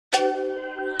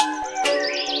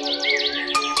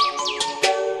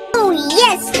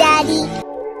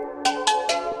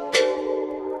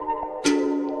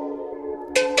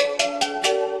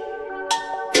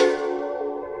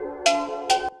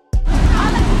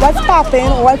What's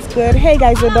poppin'? What's good? Hey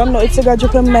guys, you don't know, it's your girl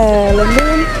Drippin'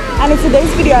 Melanin, and in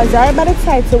today's video, as I about to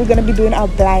type, so we're gonna be doing a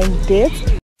blind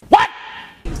date. What?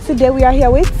 Today we are here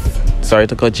with. Sorry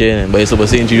to cut you in, but you're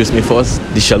supposed to introduce me first.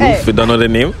 DeshAloof, hey. We don't know the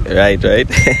name, right?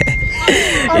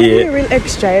 I'm real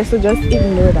extra, so just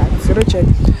ignore that. So don't check.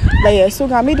 But yeah, so we're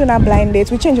gonna be doing a blind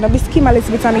date. We're changing up the scheme a little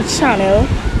bit on the channel.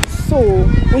 So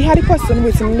we had a person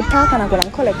waiting in the park, and I'm gonna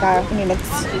collect her in the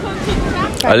next.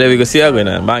 Oh, there we go. See her going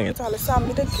and bang it. So I'm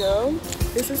with the girl.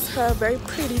 This is her, very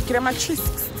pretty. Give them a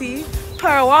 360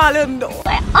 per wall and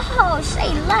oh,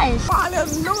 say less. Wall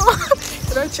and no.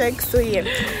 So don't check. So yeah,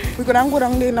 we're gonna go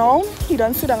down there now. He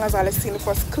done sit down as I seen the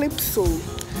first clip. So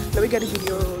let me get the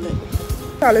video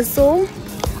rolling. So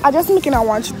I just making a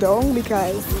watch down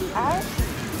because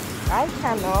I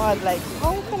cannot, like,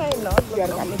 how can I not? You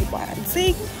gotta make the bar and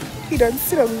see. He done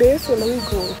sit down there, so let me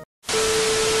go.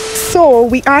 So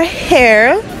we are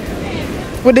here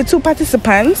with the two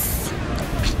participants.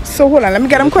 So hold on, let me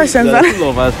get them questions.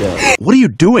 What are you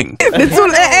doing? The two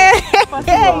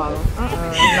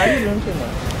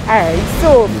Alright,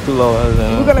 so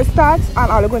we're gonna start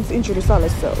and we're going to introduce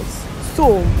ourselves.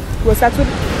 So we'll start with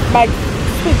my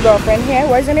sweet girlfriend here.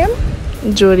 What is your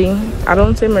name? Jody. I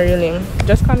don't say my real name.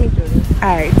 Just call me Jody.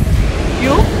 Alright.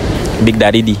 You? Big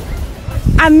Daddy D.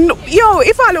 And yo,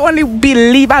 if I only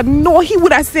believe, I know he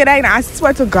would have said that, and I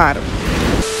swear to God.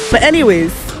 But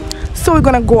anyways, so we're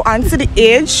gonna go on to the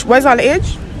age. What's our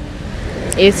age?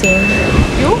 18.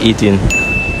 You? 18.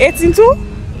 18 too?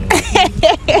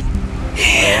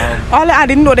 I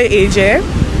didn't know the age, eh?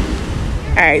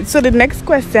 Alright, so the next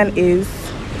question is,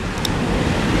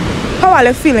 how are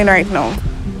you feeling right now?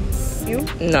 You?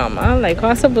 No, man. Like, how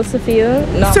am I supposed to feel?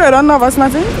 No. So you don't nervous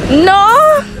nothing? No!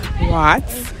 What?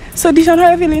 So Deshaun, how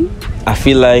are you feeling? I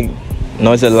feel like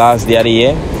now it's the last day of the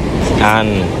year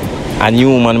and a new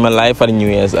woman in my life for the New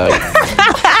Year's. So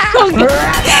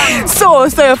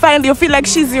you feel like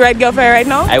she's the right girl for you right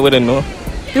now? I wouldn't know.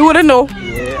 You wouldn't know?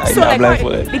 Yeah, so like,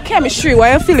 the chemistry, what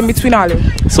are you feeling between all of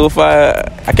you? So far,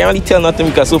 I can't really tell nothing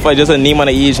because so far it's just a name and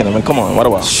an age. I mean, come on, what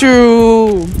about?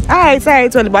 True. Alright,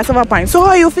 well, the boss of a point. So how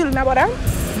are you feeling about that?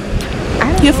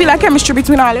 You feel like chemistry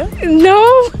between all of you?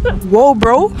 No. Whoa,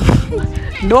 bro.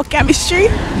 No chemistry?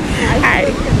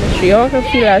 Alright. You all can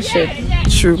feel that shit.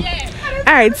 True.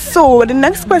 Alright, so the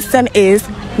next question is,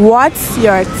 what's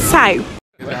your type?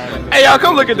 Hey, y'all,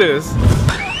 come look at this.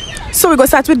 So we're going to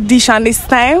start with Deshaun this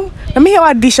time. Let me hear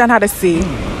what Deshaun had to say.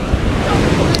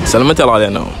 So let me tell all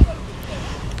that now.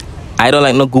 I don't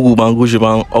like no Gugu Bang, Gucci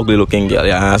Bang, ugly looking girl,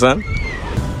 you understand?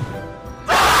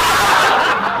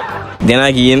 Then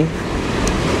again,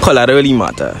 color really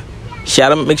matter. She had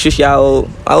to make sure she had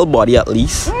a body at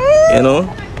least, you know.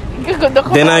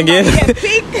 Then again,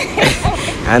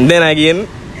 and then again,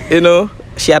 you know,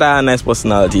 she had a nice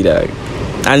personality there,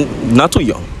 and not too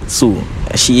young. So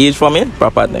she aged for me,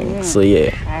 proper thing. So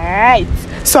yeah. Alright.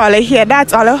 So all I hear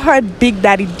that, all I heard Big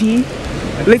Daddy D,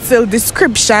 little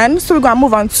description. So we're gonna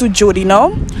move on to Jody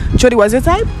now. Jody, what's your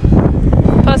type?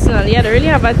 Personally, I don't really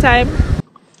have a type.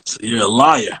 So you're a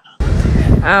liar.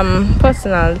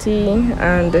 Personality,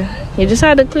 and you just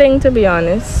have to cling, to be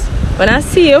honest. When I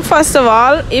see you, first of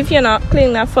all, if you're not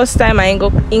cling that first time, you ain't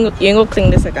go cling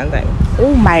the second time.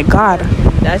 Oh my God.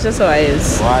 That's just how it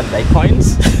is. What, like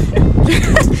coins?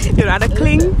 You'd rather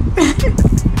cling?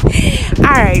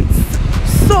 Alright.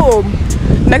 So,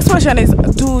 next question is,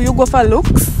 do you go for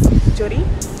looks, Jody?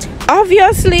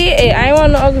 Obviously, I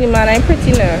want an ugly man. I'm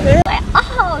pretty now.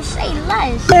 Oh, say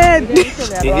less.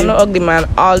 I want an ugly man.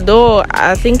 Although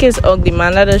I think it's ugly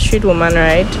man, not a street woman,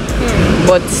 right?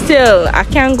 But still, I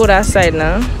can't go that side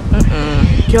now.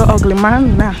 You're ugly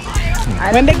man, nah.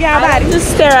 When they get I like to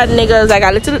stare at niggas. Like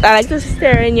I like to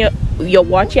stare in your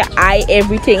watch, your eye,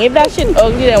 everything. If that shit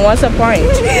ugly, then what's the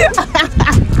point?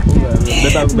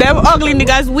 Them ugly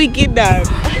niggas wicked, dog.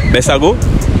 Best I go?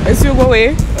 Let's you go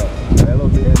away.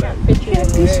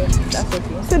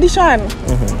 So Deshaun,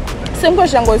 same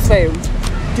question goes for you.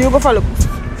 Do you go for looks?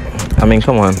 I mean,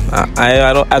 come on.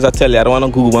 I don't. As I tell you, I don't want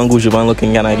to Google one Gucci man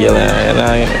looking kind of girl.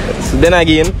 So then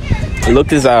again,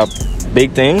 look is a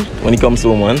big thing when it comes to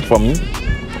woman for me,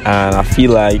 and I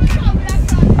feel like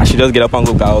I should just get up and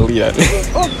go ugly. That.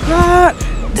 Oh God.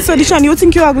 So Deshaun, you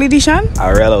think you're ugly, Deshaun?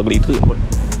 I'm real ugly too.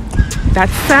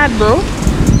 That's sad, bro.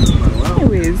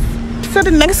 Anyways, so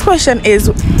the next question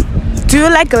is, do you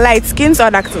like light skins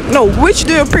or dark skins? No, which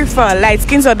do you prefer, light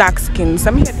skins or dark skins?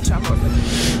 Let me hear Deshaun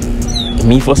first.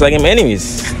 Me first, like him.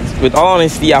 Anyways, with all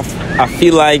honesty, I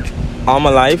feel like all my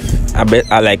life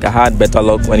I had better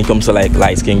luck when it comes to like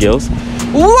light skin girls.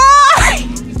 Why?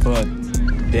 But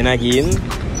then again,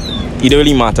 it don't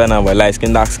really matter now about light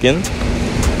skin, dark skin.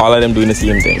 all of them doing the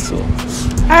same thing. So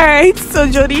Alright, so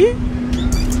Jody.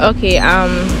 Okay,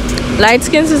 light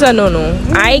skins is a no-no.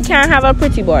 I can't have a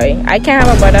pretty boy. I can't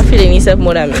have a boy that feeling himself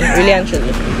more than me. Really and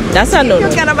truly. That's a no-no.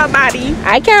 You can't have a body.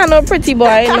 I can't have no pretty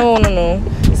boy. No.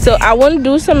 So I won't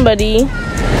do somebody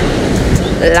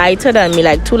lighter than me,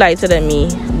 like too lighter than me.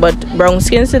 But brown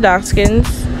skins to dark skins,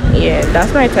 yeah,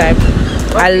 that's my type.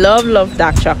 I love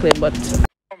dark chocolate, but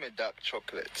dark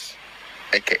chocolates,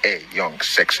 aka young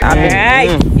sexy.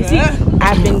 You see,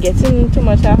 I've been getting too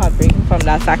much of heartbreak from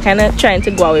that, so I kind of trying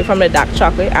to go away from the dark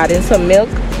chocolate, adding some milk,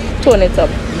 tone it up,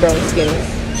 brown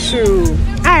skins. True.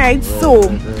 Alright, so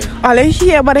all I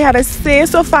hear what I had to say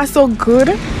so far so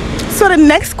good. So the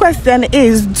next question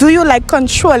is, do you like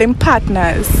controlling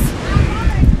partners?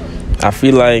 I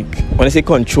feel like when I say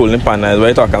controlling partners,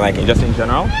 we're talking like just in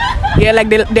general. Yeah, like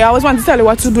they always want to tell you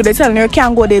what to do. They tell you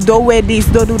can't go there, don't wear this,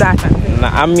 don't do that.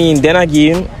 I mean, then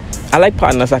again, I like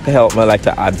partners that can help me, like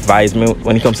to advise me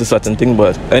when it comes to certain things.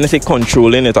 But when I say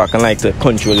controlling, they're talking like to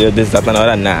control you, this, that, and all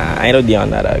that. Nah, I don't do on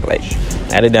that. Like,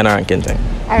 I don't do on a ranking thing.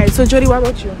 Alright, so Jody, what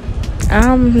about you?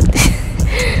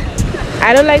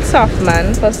 I don't like soft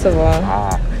man, first of all.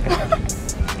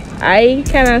 I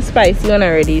kind of spicy one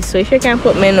already, so if you can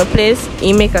put me in a place,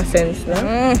 it make a sense,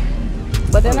 no?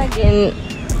 But then again,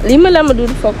 let me do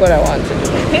the fuck what I want to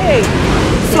do. Hey,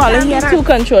 so You're too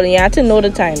controlling. You have to know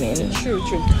the timing. True.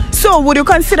 So would you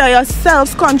consider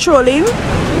yourself controlling?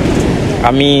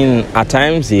 I mean, at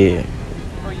times, yeah,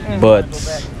 but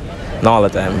not all the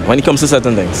time. When it comes to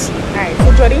certain things. Alright,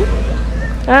 so Jody?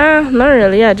 Not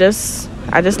really. I just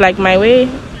like my way.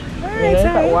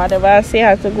 Whatever I say, I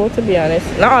have to go, to be honest.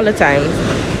 Not all the time,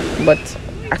 but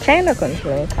I kind of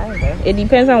control it. It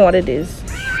depends on what it is.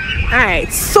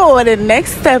 Alright, so the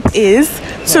next step is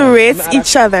to rate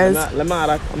each other's. Let me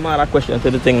add a question to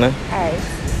the thing now. Alright.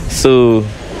 So,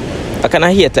 I kind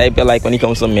of hear type you like when it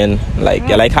comes to men. Like,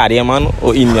 you like Hardy man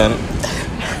or Indian?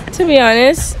 To be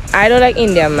honest, I don't like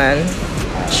Indian man.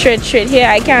 Straight here,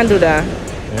 I can't do that.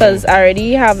 Because I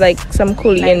already have like some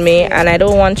coolie in me, and I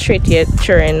don't want straight here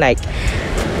churning like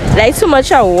too much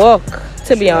at work,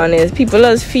 to be honest. People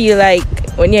just feel like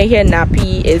when you're here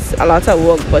nappy it's a lot of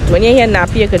work, but when you're here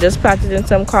nappy you could just plait it in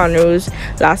some cornrows,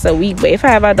 last a week. But if I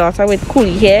have a daughter with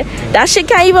coolie hair, that shit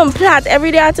can't even plait.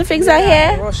 Every day I have to fix her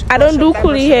hair. I don't do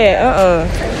coolie hair,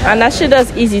 and that shit is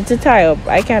easy to tie up.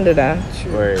 I can't do that.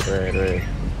 Right.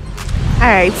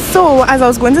 Alright, so as I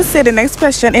was going to say, the next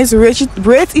question is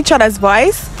rate each other's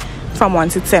voice from 1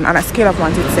 to 10 on a scale of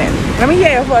 1 to 10. Let me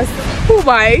hear your first. Who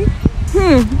boy?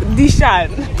 Dishan.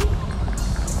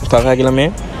 Talk again, la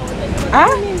me.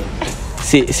 Huh?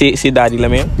 Say daddy, la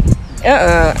me.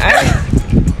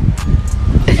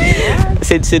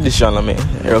 Say Deshaun, la me.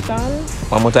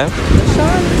 One more time.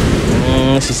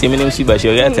 Deshaun. She say my name, but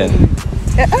she'll get 10.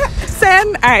 10.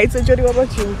 Alright, so Jody, what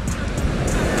about you?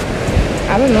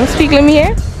 I don't know. Speak, let me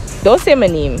hear. Don't say my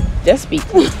name. Just speak.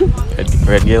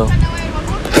 Red girl.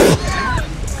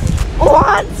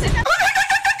 What?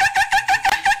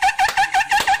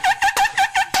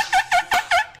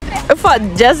 For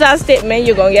just that statement,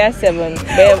 you're gonna get 7.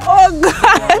 Babe.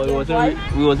 Oh God.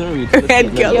 We wasn't reading.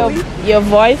 Red girl. Your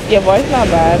voice not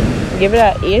bad. Give it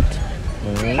an 8.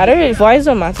 I don't really, voice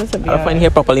don't matter, to be I don't find here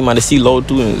properly, man. They see loud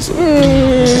too. So.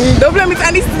 Don't blame it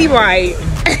on the CY.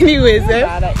 Anyways,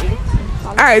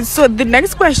 Alright, so the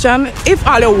next question, if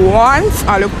all you want,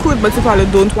 all you could, but if all you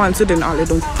don't want to, then all you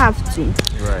don't have to.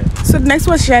 Right. So the next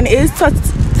question is to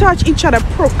touch each other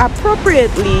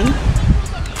appropriately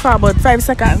for about 5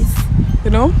 seconds. You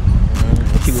know?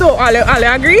 So all you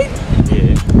agree?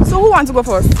 Yeah. So who wants to go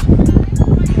first?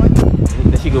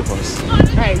 Let you go first.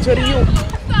 Alright, Jody, you.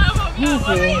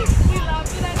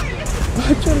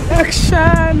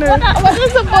 Action. What are you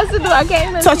supposed to do? I can't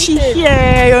even Touchy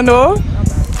here, you know?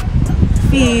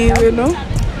 Feel, you know?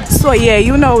 So yeah,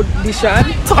 you know, Deshaun,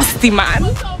 toasty man.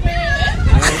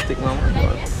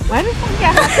 Why the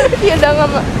fuck you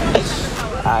don't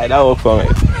Alright, that worked for me.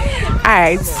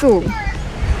 Alright, so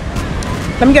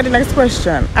let me get the next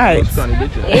question. Alright. You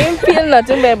ain't feel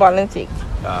nothing but volunteer.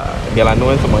 Girl, I know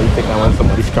when somebody take and when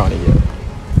somebody's trying to get.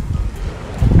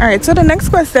 Alright, so the next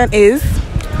question is,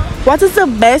 what is the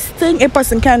best thing a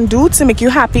person can do to make you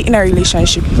happy in a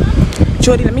relationship?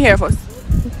 Jody, let me hear first.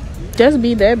 Just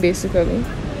be there, basically.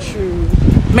 True.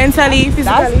 Mentally,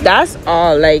 physically. That's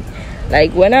all. Like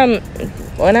when I'm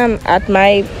at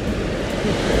my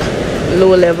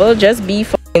low level, just be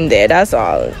fucking there. That's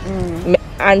all.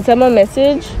 Answer my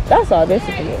message. That's all,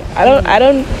 basically. I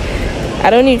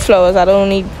don't need flowers. I don't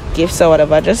need gifts or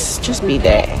whatever. Just be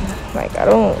there. Like I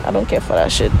don't care for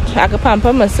that shit. I can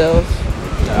pamper myself.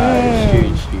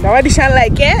 Huge. That what Deshaun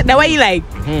like, yeah? That what you like?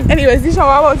 Anyways, Deshaun,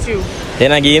 what about you?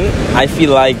 Then again, I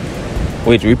feel like...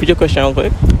 Wait, repeat your question real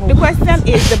quick. The question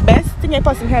is the best thing a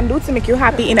person can do to make you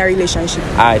happy in a relationship.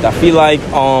 Alright, I feel like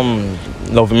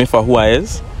loving me for who I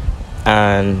is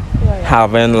and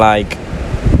having like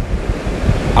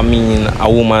a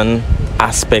woman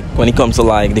aspect when it comes to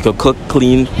like they could cook,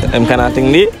 clean, them kind of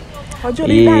thing.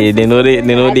 Yeah, they know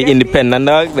the independent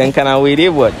dog, then kind of way they,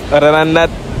 but other than that,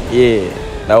 yeah,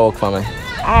 that work for me.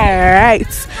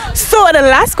 Alright. So the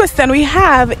last question we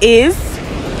have is,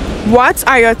 what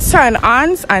are your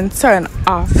turn-ons and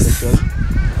turn-offs?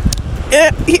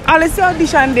 Honestly,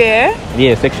 audition there.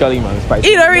 Yeah, sexually, man. It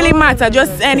don't really matter,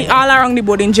 just any all around the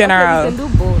board in general. You can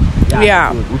do both.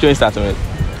 Yeah. Which one you starting with?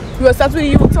 We will start with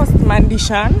you first, man,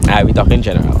 Deshaun. Alright, we talking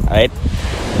general, right?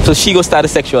 So she go start the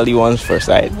sexually ones first,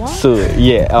 right? What? So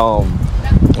yeah,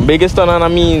 biggest turn on, I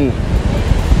mean,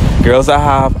 girls that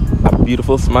have a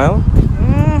beautiful smile.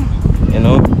 You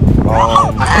know.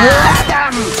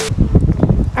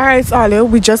 Alright, Ollie,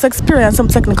 we just experienced some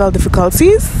technical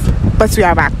difficulties, but we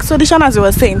are back. So Deshaun, as you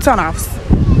were saying, turn offs.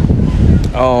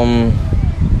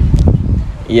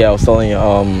 Yeah, I was telling you,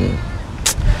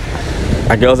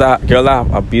 a girl that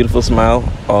have a beautiful smile.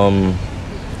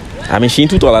 I mean, she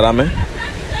ain't too taller than me.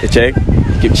 You check.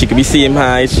 She could be same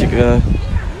height. She could,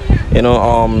 you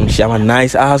know, she have a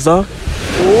nice ass though.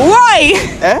 Why?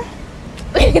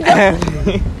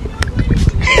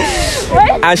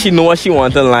 And she know what she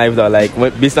wants in life though, like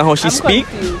based on how she speak.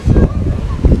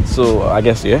 So I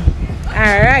guess yeah.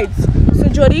 Alright. So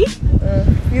Jody,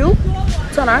 you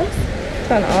turn on?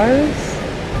 Turn on.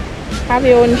 Have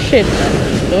your own shit.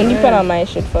 Don't depend on my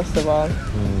shit first of all.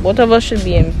 Both of us should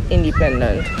be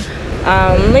independent.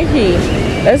 Mickey,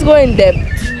 let's go in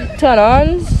depth. Turn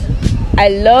ons. I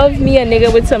love me a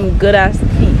nigga with some good ass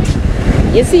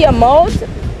teeth. You see your mouth?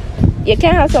 You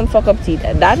can't have some fuck up teeth.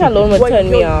 That alone would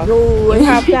turn me off. You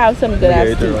have to have some good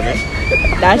ass teeth.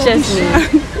 That's just me.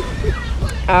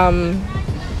 I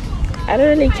don't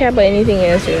really care about anything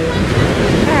else really.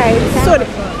 Alright.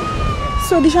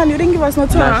 So Deshaun, you didn't give us no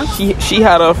turn off? She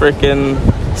had a freaking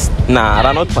I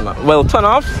don't know turn off. Well, turn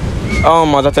off.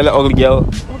 As I tell you, ugly girl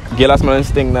has my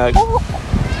instinct like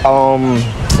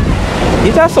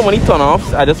it has so many turn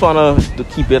offs. I just wanna to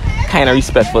keep it kinda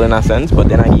respectful in a sense, but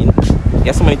then again,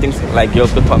 there's so many things like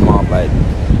girls could turn me off. Like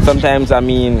sometimes I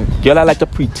mean girls I like to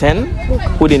pretend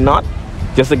who they not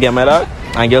just to get my dog,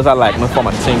 and girls are like me for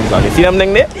my things. Like you see them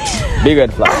thing there? Big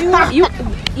red flag. You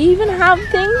even have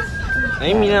things?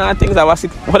 I mean I think that was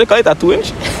what they call it, a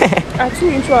 2-inch? A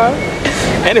 2-inch wall.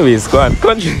 Anyways, go on,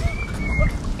 country.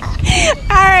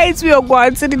 Alright, we are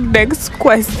going to the next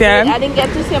question. Wait, I didn't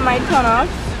get to say my turn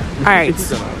offs. Alright.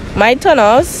 My turn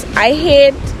offs, I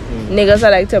hate niggas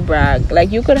that like to brag.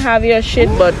 Like you could have your shit,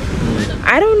 but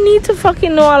I don't need to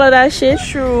fucking know all of that shit.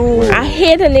 True. I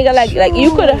hate a nigga like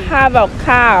you could have a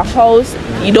car, a house.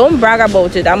 You don't brag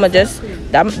about it. I'ma just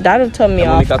that'll turn me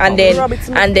off. And then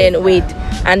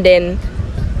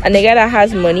a nigga that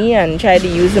has money and try to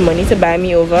use the money to buy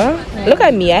me over. Look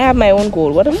at me, I have my own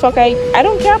goal. What the fuck? I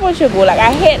don't care about your goal. Like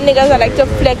I hate niggas that like to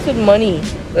flex with money.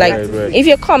 Like if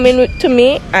you're coming to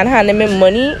me and handing me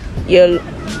money, you'll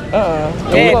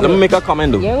let me make a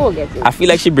comment though. Go get it. I feel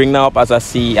like she bring that up as I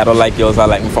see I don't like girls that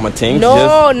like me from a thing.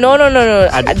 No.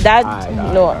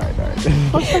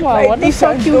 First of all, what the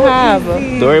fuck you have?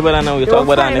 Don't worry about that now. We'll talk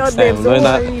about that next time.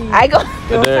 I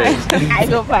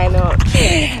go find out.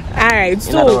 Alright,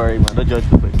 so don't worry, man. Don't judge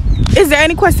the quick. Is there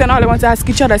any question all I want to ask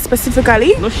each other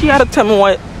specifically? No, she had to tell me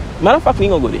why. Matter of fact, we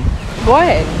ain't gonna go there. Go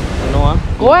ahead. You know what?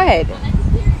 Go ahead.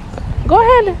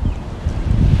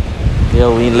 Yeah,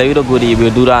 we let you go there.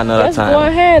 We'll do that another time. Go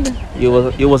ahead.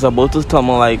 You was about to tell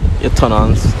me like your turn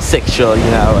on sexual, you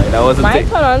know, right? That wasn't my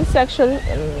turn on sexual.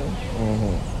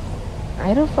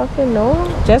 I don't fucking know.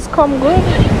 Just come good.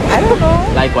 I don't know.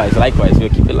 Likewise. We'll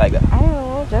keep it like that. I don't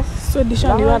know. Just so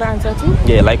Deshaun, you had an answer too?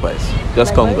 Yeah, likewise.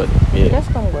 Just come good. Yeah.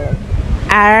 Just come good.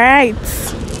 Alright.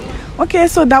 Okay,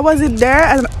 so that was it there.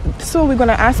 And so we're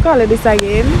gonna ask all of this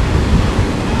again.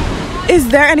 Is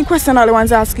there any question all I want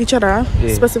to ask each other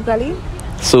specifically?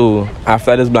 So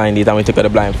after this blind date, I'm going to take out the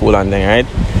blindfold and then, right?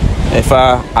 If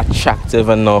I'm attractive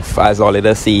enough, as all of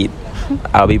us see it,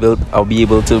 I'll be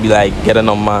able to be like get a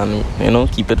number and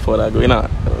keep it for that going on.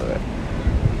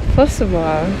 First of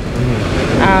all,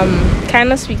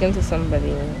 kind of speaking to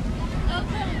somebody.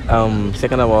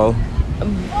 Second of all,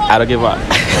 I don't give up.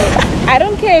 I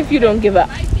don't care if you don't give up.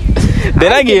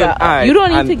 Then again, you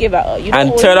don't need to give up.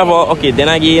 And third of all, okay. Then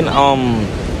again, I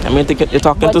mean, you're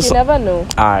talking but to. You never know.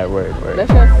 Alright, word.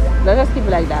 Let's just keep it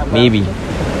like that. Bro. Maybe.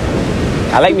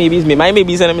 I like maybes. My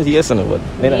maybe's enemies yes or no, but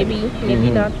maybe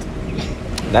not.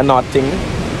 That not thing.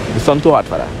 The sun too hot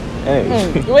for that.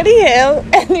 Anyways. What the hell?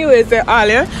 Anyways,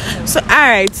 earlier. So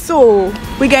alright, so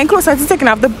we're getting closer to taking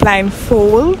off the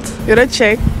blindfold. You know,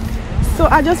 check. So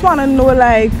I just wanna know,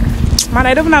 like, man,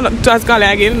 I don't know to ask Gale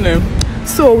again. No.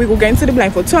 So we go get into the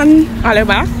blindfold. Turn all the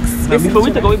backs. Now, before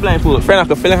we take away blindfold, friend, I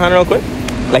can feel your hand real quick.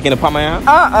 Like in the palm of your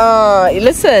hand.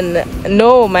 Listen,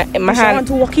 no, my hand. I want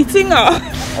to walk it in. No.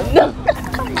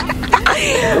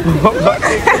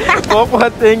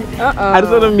 What thing? I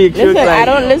just want to make sure. Listen, like, I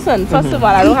don't listen. First of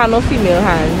all, I don't have no female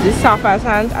hands. This soft ass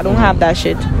hands, I don't have that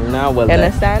shit. Nah, well, you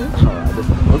understand?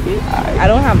 Okay. I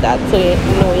don't have that, so you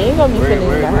ain't gonna be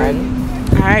feeling my hand.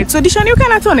 Alright, so Deshaun, you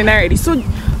kind of turning already. So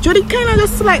Jody kind of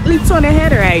just slightly turn your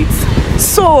head, right?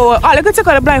 So all you can take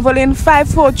out the blindfold in 5,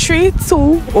 4, 3, 2,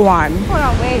 1. Hold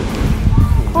on, wait.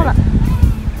 Hold on.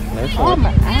 Nice Oh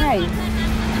my eye.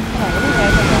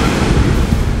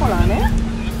 Hold on, eh?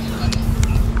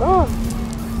 Oh.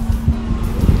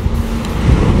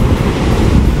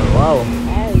 Wow.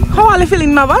 How are you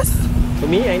feeling, nervous? For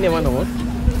me, I never know.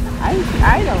 I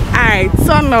don't. Alright,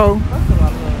 so now.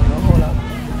 Hold on.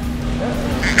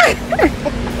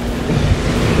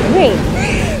 Wait.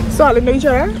 So all you know each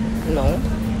other? No.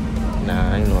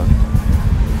 Nah, I know.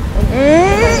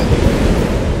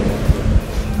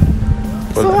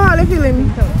 So how are you feeling?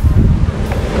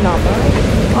 No,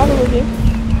 man. All over you.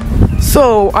 So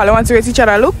all I want to rate each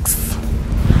other looks.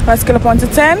 Let's scale up 1 to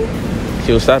 10.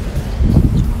 She'll start.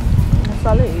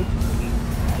 Solid.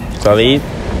 Solid.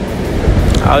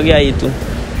 I'll get you too.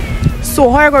 So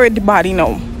how you go with the body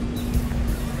now?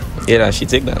 Yeah, that she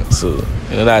take that. So,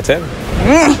 you know that 10?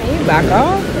 Can you back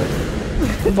off?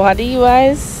 Body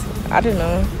wise, I don't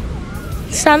know.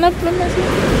 Stand up, let me see.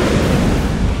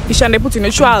 Deshaun, they put in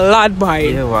a show a lot, boy.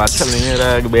 Yeah, well, I'm telling you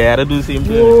that we had to do the same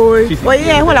thing. Boy. Oh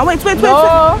yeah, hold on, wait. No.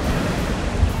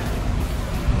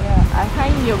 Yeah, I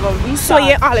find you gonna be So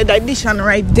yeah, all of that Deshaun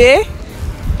right there.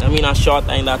 I mean, a short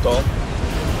ain't that all.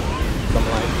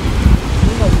 Something like.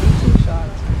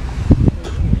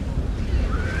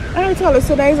 Alright,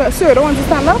 so that is a, so you don't want to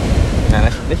stand up? Nah,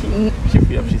 she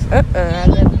free up, she said.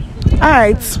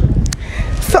 Alright.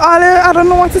 So I don't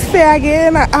know what to say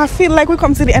again. I feel like we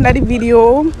come to the end of the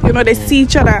video. You know, they see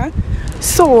each other.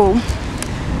 So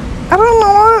I don't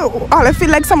know. I feel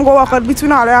like some go walk out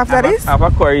between all after this. I have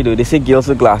a query though. They say girls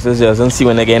with glasses doesn't see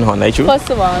when they get on night. True? First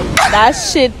of all, that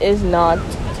shit is not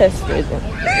tested.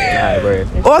 Alright,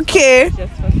 bro. Okay.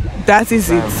 That is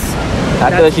it.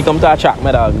 After she come to attract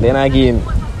me, dog. Then again,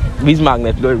 these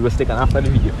magnets will stick on after the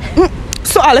video.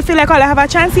 So I feel like I have a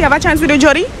chance. You have a chance with the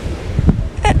Jody?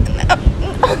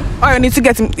 Or you need to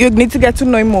get to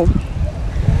know him more.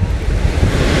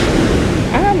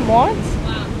 What?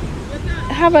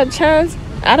 Have a chance?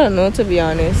 I don't know, to be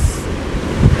honest.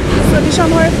 So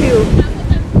Deshaun, how you feel?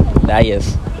 That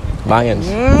yes. Bangins.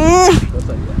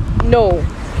 No.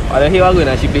 I don't hear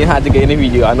her she playing hard to get in the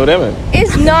video. I know them. Man.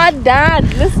 It's not that.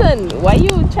 Listen, why you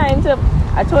trying to...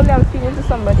 I told you I'm speaking to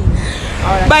somebody.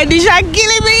 By Deshaun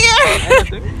killing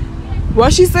me here.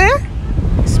 What she say?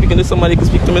 Speaking to somebody can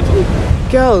speak to me too.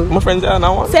 Girl. My friends are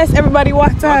now one. Says everybody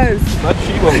waters. Not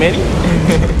she, but many.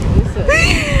 Listen.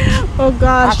 Oh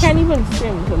gosh. I can't even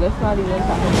swim, so let's not even talk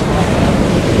about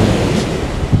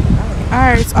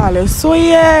that. Alright, Olive. So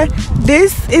yeah,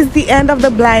 this is the end of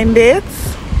the blind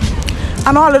dates.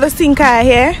 And all of the sink are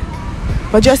here.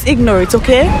 But just ignore it,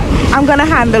 okay? I'm gonna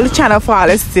handle the channel for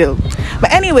Olive still.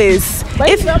 But anyways, but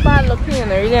he's not bad looking,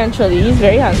 really and truly. He's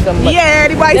very handsome. But yeah,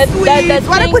 the boy sweet. The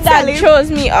thing that throws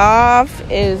me off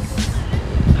is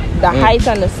the height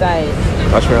and the size.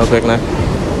 Watch me real quick now.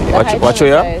 Watch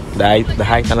you up. The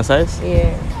height and the size?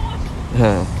 Yeah.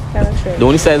 Huh. Kind of true. The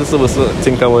only size is supposed to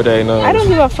think about that, you know. I don't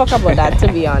give a fuck about that, to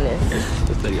be honest.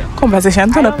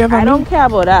 Conversation turn up your I don't care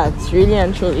about that, really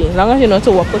and truly. As long as you know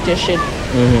to work with your shit.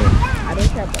 I don't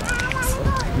care about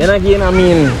that. Then again, I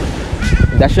mean,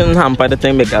 that shouldn't hamper the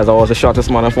thing because I was the shortest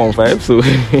man of Form 5, so.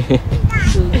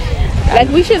 Like,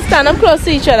 we should stand up close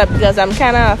to each other because I'm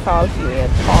kind of a foul female.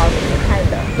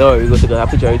 Kind of. No, we go to have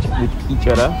picture with each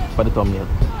other for the thumbnail.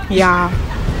 Yeah.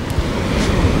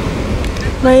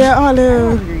 But yeah,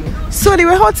 Olive. So the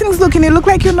way how things looking, it look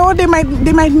like, you know, they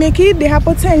might make it. They have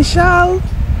potential.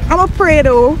 I'm a pray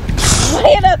though.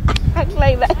 Why you not act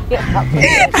like that?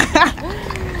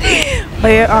 But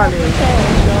yeah,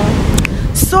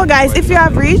 Olive. So guys, if you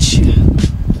have reached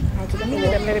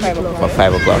For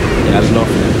 5 o'clock. Yeah, that's enough.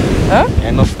 Huh?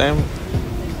 Enough time.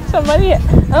 Somebody, like,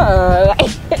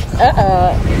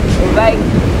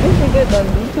 this nigga don't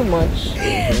do too much.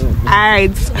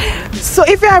 Alright, so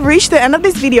if you have reached the end of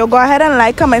this video, go ahead and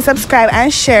like, comment, subscribe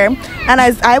and share. And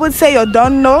as I would say, you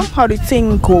don't know how the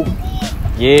thing go.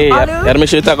 Yeah, you gotta make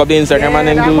sure you tag up the Instagram and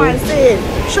then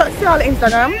See all the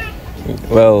Instagram.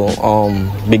 Well,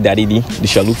 Big Daddy D,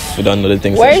 DeshAloof, we don't know the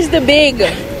things. Where's the big?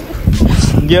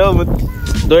 Girl, but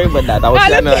don't worry about that. I was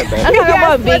saying that. I'm talking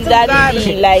about Big Daddy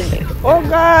D. Like, oh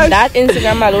gosh, that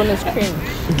Instagram alone is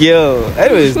cringe. Girl,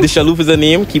 anyways, DeshAloof is a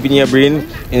name. Keep it in your brain.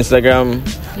 Instagram,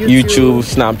 YouTube,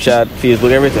 Snapchat, Facebook,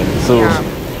 everything. So,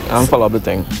 I'm follow up the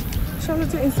thing. Show me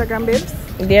to Instagram, babes.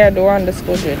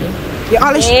 DeAdore_Jody.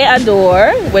 Yeah,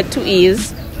 DeAdore with 2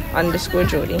 E's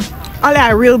 _Jody. All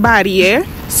that real Baddie, yeah.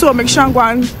 So make sure I'm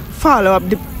going to follow up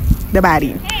the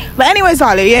Baddie. But anyways,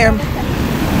 all yeah.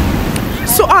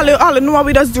 So all know what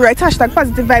we just do, right? Hashtag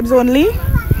positive vibes only.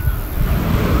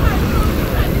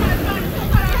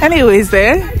 Anyways,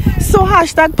 so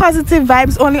hashtag positive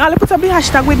vibes only. All put up the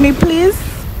hashtag with me, please.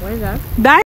 What is that?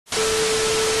 That